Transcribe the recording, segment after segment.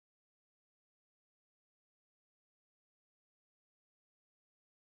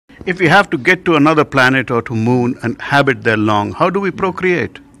If we have to get to another planet or to moon and habit there long, how do we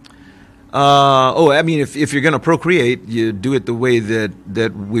procreate? I mean, if you're going to procreate, you do it the way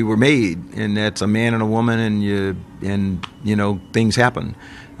that we were made, and that's a man and a woman, and things happen.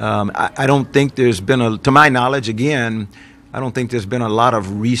 I don't think there's been to my knowledge, again, I don't think there's been a lot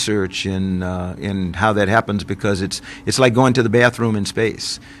of research in how that happens, because it's like going to the bathroom in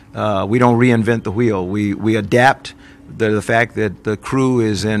space. We don't reinvent the wheel. We adapt the fact that the crew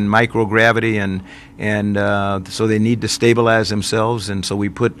is in microgravity, and so they need to stabilize themselves, and so we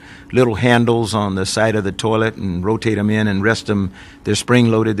put little handles on the side of the toilet and rotate them in and rest them. They're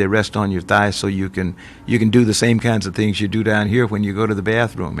spring loaded. They rest on your thighs, so you can do the same kinds of things you do down here when you go to the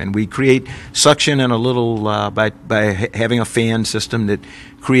bathroom. And we create suction in a little by having a fan system that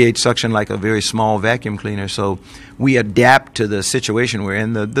creates suction like a very small vacuum cleaner. So we adapt to the situation we're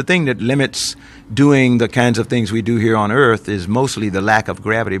in. The thing that limits doing the kinds of things we do here on Earth is mostly the lack of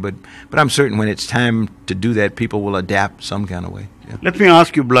gravity, but I'm certain when it's time to do that, people will adapt some kind of way. Yeah. Let me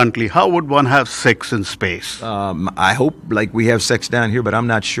ask you bluntly, how would one have sex in space? I hope like we have sex down here, but I'm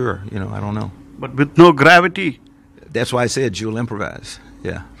not sure. I don't know. But with no gravity? That's why I said you'll improvise.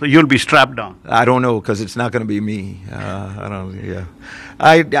 Yeah. So you'll be strapped down? I don't know, because it's not going to be me. I don't. Yeah.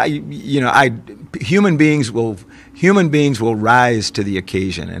 Human beings will rise to the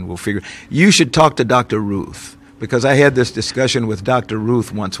occasion, and will figure. You should talk to Dr. Ruth, because I had this discussion with Dr.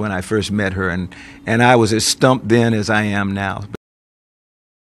 Ruth once when I first met her, and I was as stumped then as I am now.